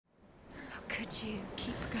could you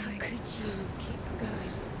keep going? How could you keep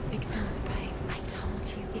going? Ignore the pain. I told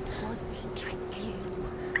you it was to trick you.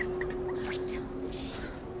 I told you.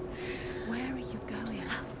 Where are you going?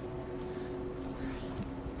 See,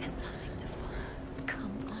 there's nothing to follow.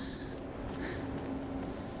 Come on.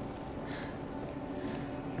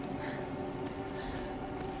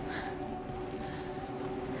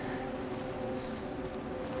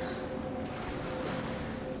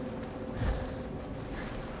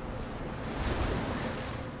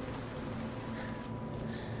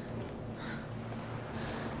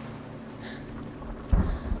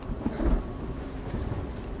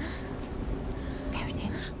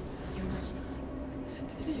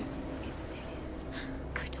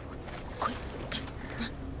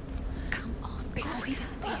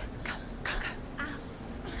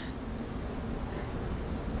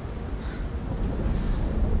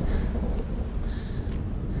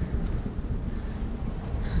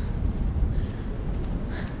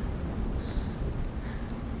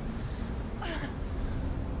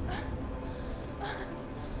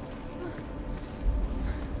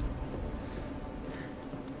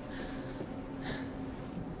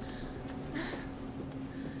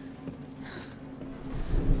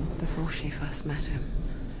 Before she first met him,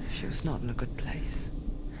 she was not in a good place.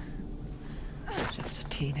 Just a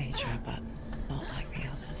teenager, but not like the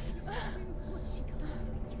others.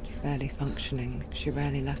 Barely functioning, she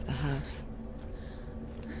rarely left the house.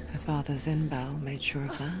 Her father's in-bell made sure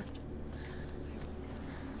of that.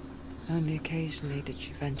 Only occasionally did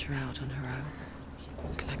she venture out on her own,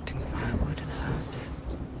 collecting firewood and herbs,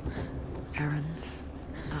 errands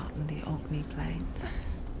out in the Orkney Plains.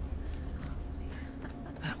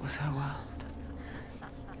 That was her world.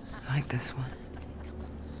 Like this one.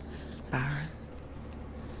 Barren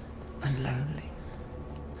and lonely.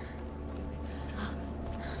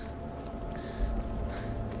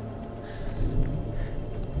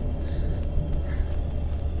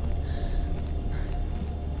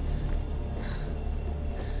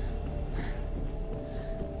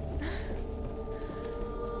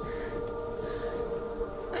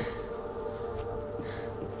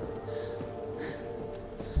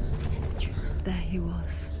 There he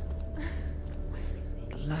was,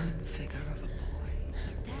 the lone figure of a boy.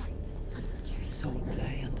 Saw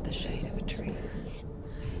play under the shade of a tree.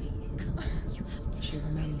 She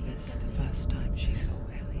remembers the first time she saw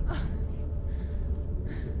him.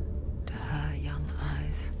 To her young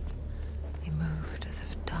eyes, he moved as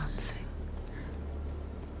if dancing,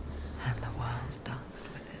 and the world danced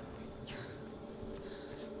with him.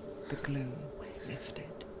 The gloom lifted.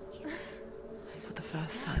 For the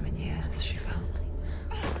first time in years, she felt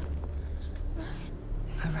a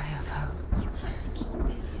ray of hope. You have to keep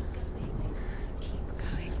Dillion, keep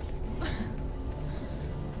going.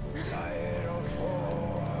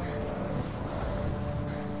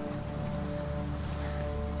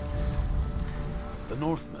 The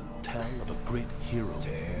Northmen tell of a great hero.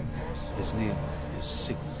 His name is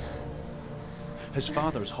Sigmund. His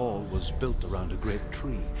father's hall was built around a great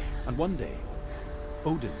tree, and one day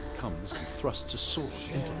Odin comes and thrusts a sword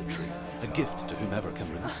into the tree, a gift to whomever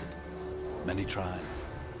can release it. Many try,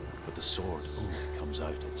 but the sword only comes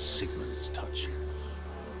out at Sigmund's touch.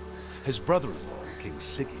 His brother-in-law, King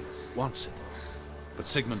Siggeir, wants it, but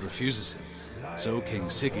Sigmund refuses him, so King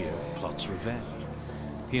Siggeir plots revenge.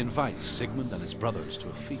 He invites Sigmund and his brothers to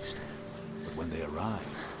a feast, but when they arrive,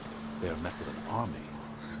 they are met with an army,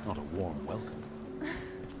 not a warm welcome.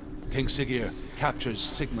 King Siggeir captures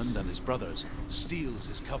Sigmund and his brothers, steals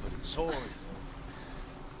his coveted sword, and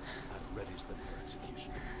readies them for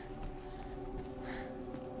execution.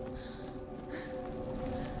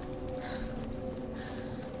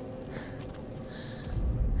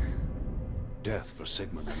 Death for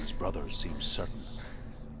Sigmund and his brothers seems certain.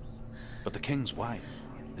 But the king's wife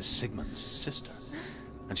is Sigmund's sister,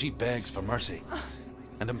 and she begs for mercy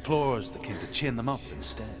and implores the king to chain them up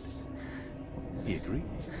instead. He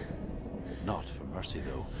agrees. Not for mercy,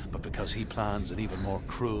 though, but because he plans an even more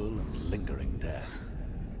cruel and lingering death.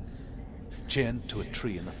 Chained to a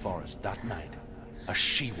tree in the forest that night, a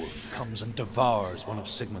she-wolf comes and devours one of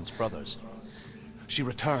Sigmund's brothers. She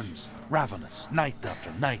returns, ravenous, night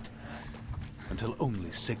after night, until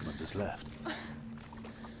only Sigmund is left.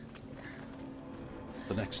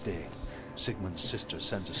 The next day, Sigmund's sister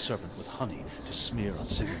sends a servant with honey to smear on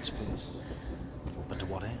Sigmund's face. But to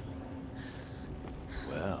what end?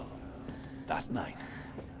 Well, that night,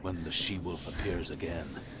 when the she-wolf appears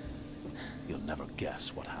again, you'll never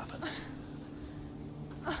guess what happens.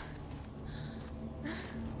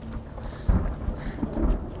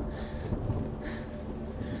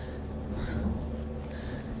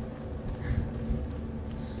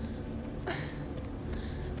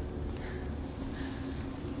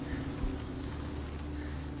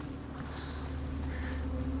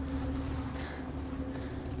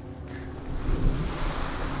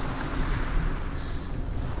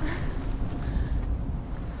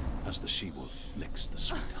 as the she-wolf licks the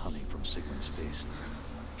sweet honey from Sigmund's face.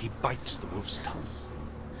 He bites the wolf's tongue.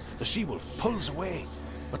 The she-wolf pulls away,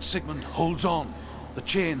 but Sigmund holds on. The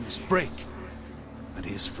chains break, and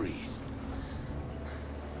he is free.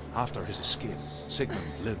 After his escape, Sigmund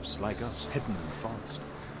lives like us, hidden in the forest.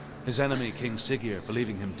 His enemy, King Siggeir,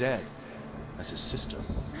 believing him dead, as his sister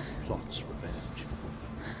plots revenge.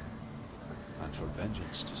 And for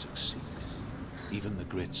vengeance to succeed, even the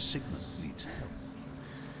great Sigmund needs help.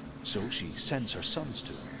 So she sends her sons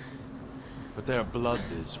to him. But their blood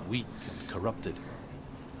is weak and corrupted,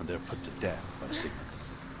 and they're put to death by Sigmund.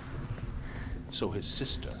 So his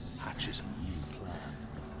sister hatches a new plan,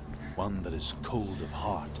 one that is cold of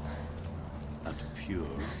heart and pure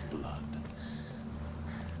of blood.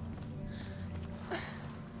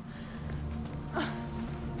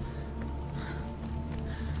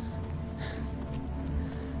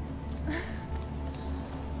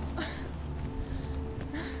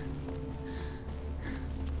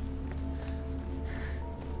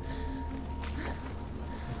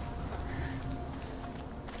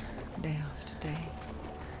 Day after day,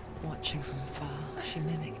 watching from afar, she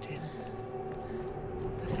mimicked him,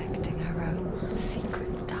 perfecting her own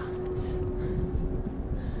secret dance,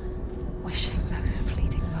 wishing those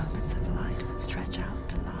fleeting moments of light would stretch out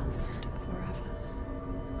to last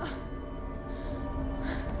forever.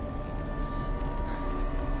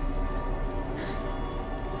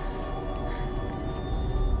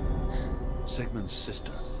 Sigmund's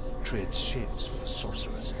sister trades shapes with a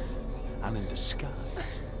sorceress, and in disguise,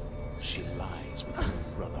 she lies with her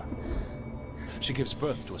own brother. She gives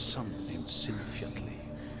birth to a son named Sinfjotli.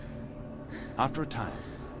 After a time,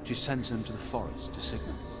 she sends him to the forest to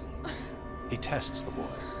Sigmund. He tests the boy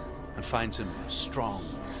and finds him strong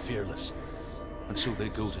and fearless, and so they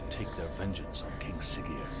go to take their vengeance on King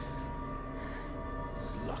Siggeir.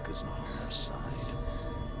 Luck is not on their side.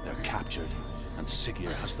 They're captured, and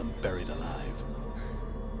Siggeir has them buried alive.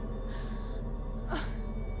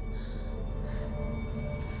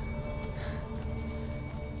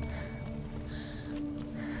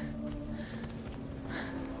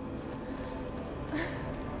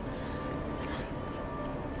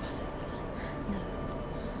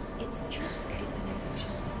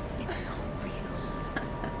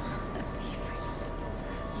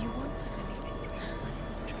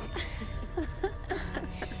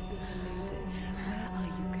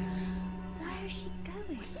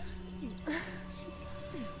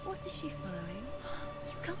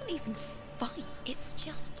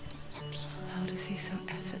 How does he so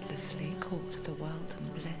effortlessly court the world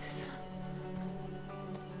and bliss?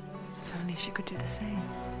 If only she could do the same.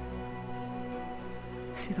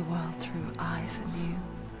 See the world through eyes anew,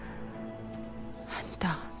 and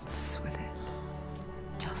dance with it,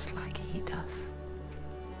 just like he does.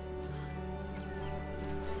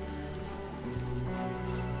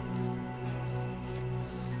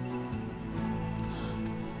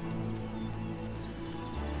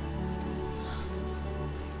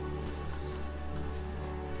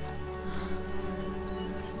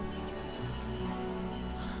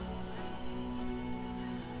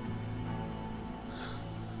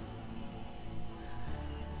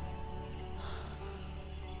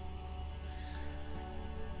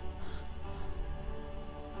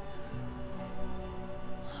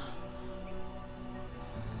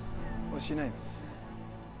 What's your name?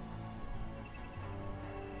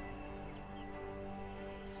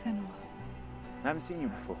 Senua. I haven't seen you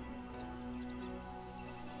before.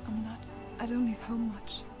 I don't leave home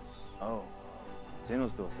much. Oh,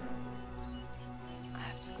 Zenua's daughter. I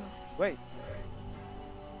have to go. Wait.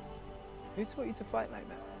 Who taught you to fight like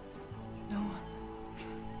that? No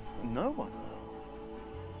one. No one?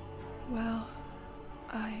 Well,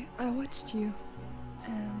 I watched you,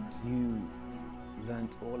 and... You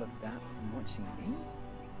learnt all of that from watching me?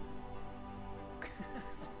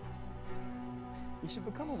 You should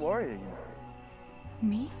become a warrior, you know.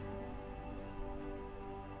 Me?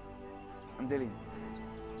 I'm Dillion.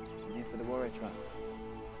 I'm here for the warrior trials.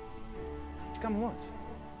 Just come and watch.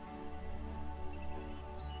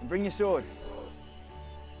 And bring your sword.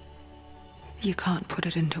 You can't put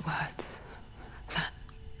it into words. That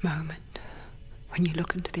moment when you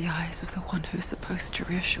look into the eyes of the one who is supposed to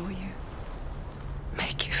reassure you,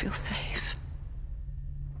 make you feel safe.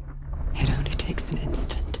 It only takes an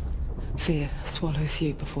instant. Fear swallows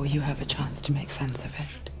you before you have a chance to make sense of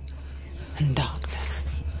it. And darkness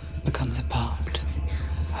becomes a part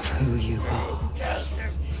of who you are.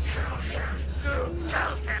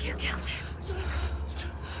 You killed him.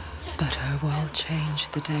 But her world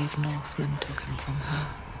changed the day the Northmen took him from her.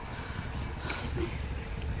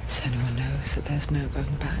 Senua knows that there's no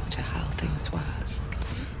going back to how things were.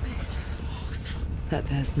 That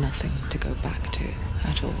there's nothing to go back to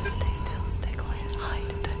at all. Stay still, stay quiet, hide,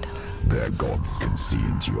 don't tell her. Their gods can see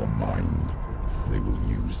into your mind. They will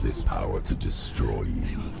use this power to destroy you.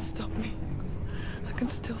 They won't stop me. I can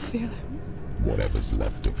still feel him. Whatever's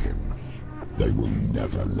left of him, they will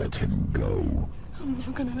never let him go. I'm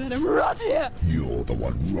not gonna let him rot here! You're the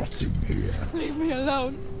one rotting here. Leave me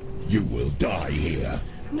alone. You will die here.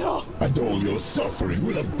 No! And all your suffering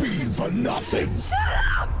will have been for nothing. Shut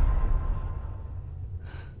up!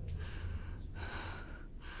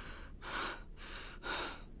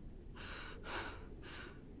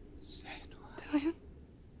 Dillion?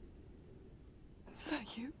 Is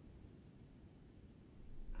that you?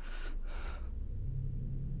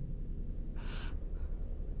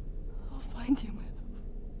 I'll find you, my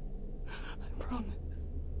love. I promise.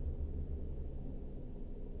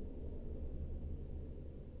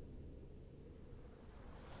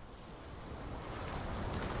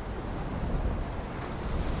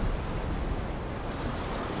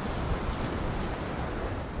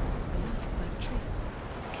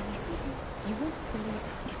 Can you see him? You want to believe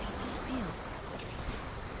it. Is he not real? Is he real?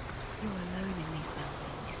 You're alone in these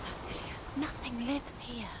mountains. Is that Dillion? Nothing lives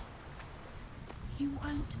here. You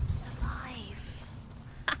won't survive.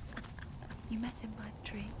 You met him by the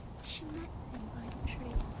tree. She met him by the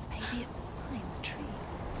tree. Maybe it's a sign, the tree.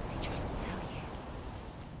 What's he trying to tell you?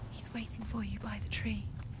 He's waiting for you by the tree.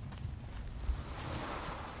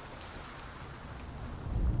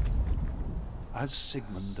 As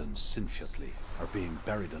Sigmund and Sinfjotli are being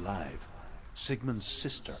buried alive, Sigmund's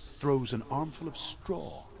sister throws an armful of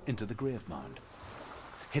straw into the grave mound.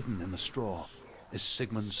 Hidden in the straw is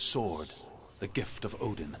Sigmund's sword, the gift of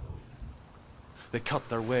Odin. They cut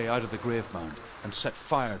their way out of the grave mound and set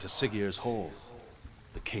fire to Siggeir's hall.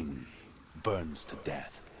 The king burns to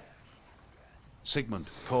death. Sigmund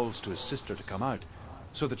calls to his sister to come out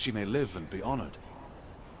so that she may live and be honored.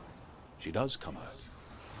 She does come out,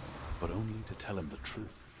 but only to tell him the truth.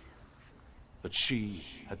 That she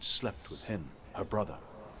had slept with him, her brother,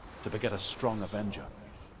 to beget a strong avenger.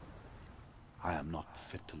 I am not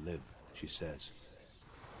fit to live, she says,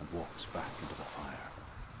 and walks back into the fire.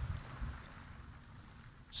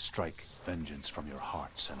 Strike vengeance from your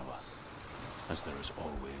heart, Senua, as there is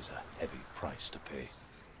always a heavy price to pay.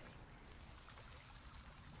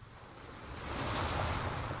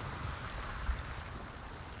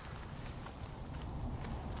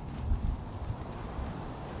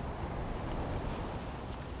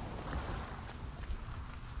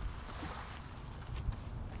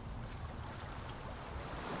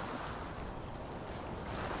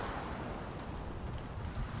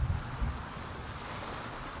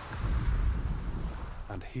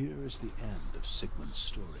 And here is the end of Sigmund's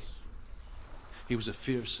story. He was a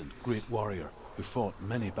fierce and great warrior who fought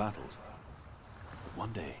many battles. But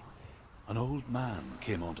one day, an old man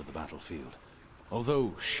came onto the battlefield.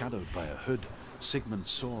 Although shadowed by a hood, Sigmund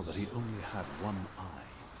saw that he only had one eye.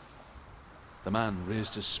 The man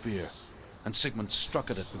raised his spear, and Sigmund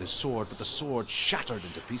struck at it with his sword, but the sword shattered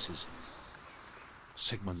into pieces.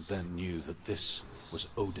 Sigmund then knew that this was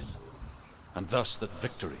Odin, and thus that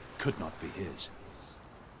victory could not be his.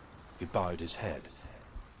 He bowed his head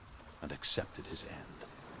and accepted his end.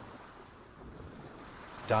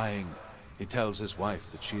 Dying, he tells his wife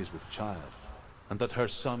that she is with child, and that her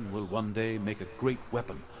son will one day make a great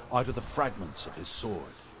weapon out of the fragments of his sword.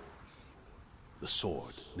 The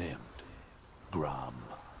sword named Gram.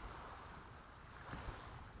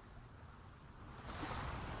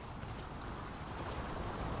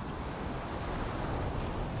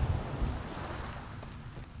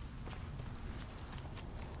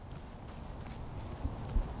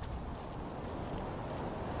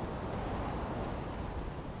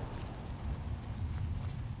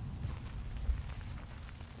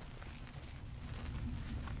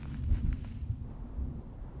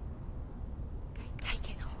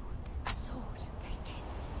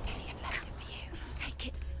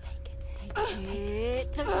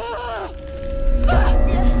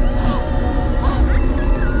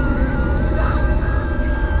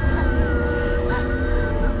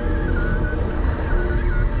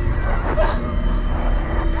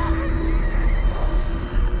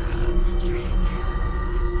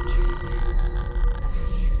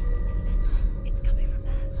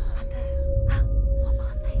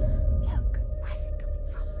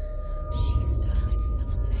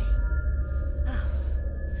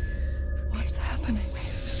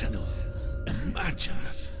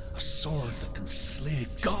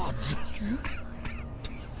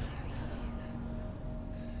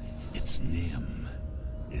 Its name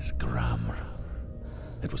is Gram.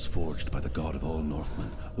 It was forged by the god of all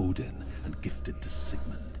Northmen, Odin, and gifted to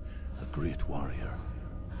Sigmund. a great warrior.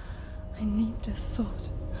 I need this sword.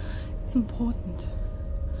 It's important.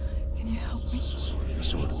 Can you help me? The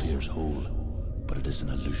sword appears whole, but it is an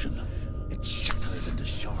illusion. It shattered into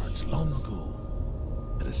shards long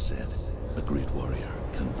ago. It is said a great warrior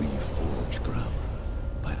can reforge ground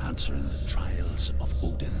by answering the trials of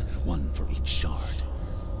Odin, one for each shard.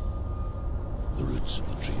 The roots of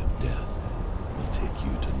the Tree of Death will take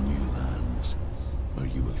you to new lands, where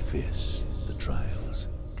you will face the trials.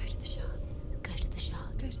 Go to the shards. Go to the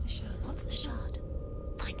shard. Go to the shards. What's the shard?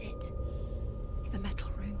 Find it. It's the metal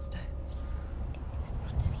runestones. It's in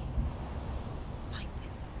front of you. Find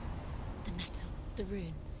it. The metal. The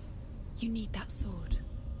runes. You need that sword.